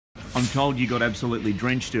I'm told you got absolutely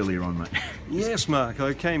drenched earlier on, mate. Yes, Mark.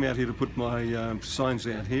 I came out here to put my signs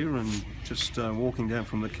out here, and just walking down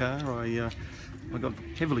from the car, I got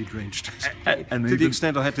heavily drenched And to the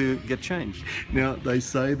extent I had to get changed. Now, they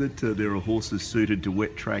say that there are horses suited to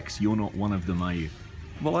wet tracks. You're not one of them, are you?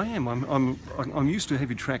 Well, I am. I'm used to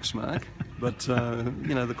heavy tracks, Mark, but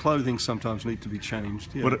you know, the clothing sometimes need to be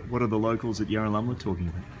changed. Yeah. What are the locals at Yarralumla talking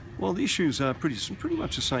about? Well, the issues are pretty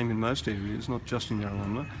much the same in most areas, not just in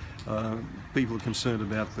Yarralumla. People are concerned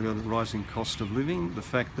about the rising cost of living, the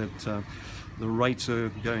fact that the rates are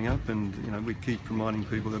going up, and you know, we keep reminding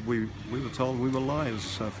people that we were told we were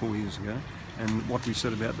liars 4 years ago, and what we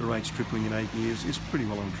said about the rates tripling in 8 years is pretty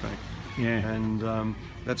well on track. Yeah. And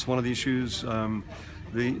that's one of the issues.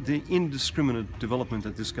 The indiscriminate development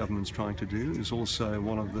that this government's trying to do is also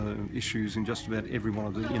one of the issues in just about every one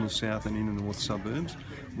of the inner south and inner north suburbs,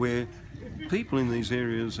 where people in these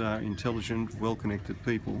areas are intelligent, well-connected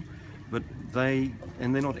people, but they're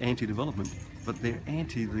not anti-development, but they're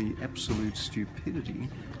anti the absolute stupidity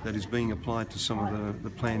that is being applied to some of the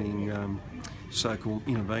planning so-called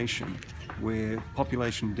innovation, where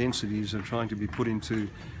population densities are trying to be put into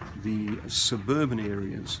the suburban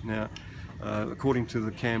areas. Now, according to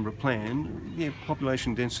the Canberra plan, yeah,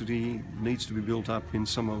 population density needs to be built up in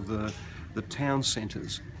some of the town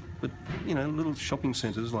centres. But, you know, little shopping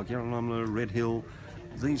centres like Yarralumla, Red Hill,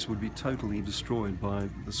 these would be totally destroyed by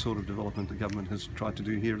the sort of development the government has tried to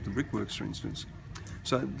do here at the Brickworks, for instance.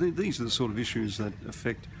 So these are the sort of issues that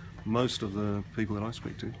affect most of the people that I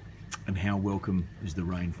speak to. And how welcome is the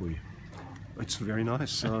rain for you? It's very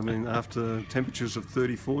nice. I mean, after temperatures of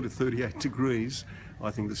 34 to 38 degrees,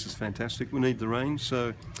 I think this is fantastic. We need the rain,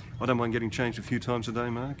 so I don't mind getting changed a few times a day,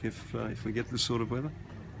 Mark, if we get this sort of weather.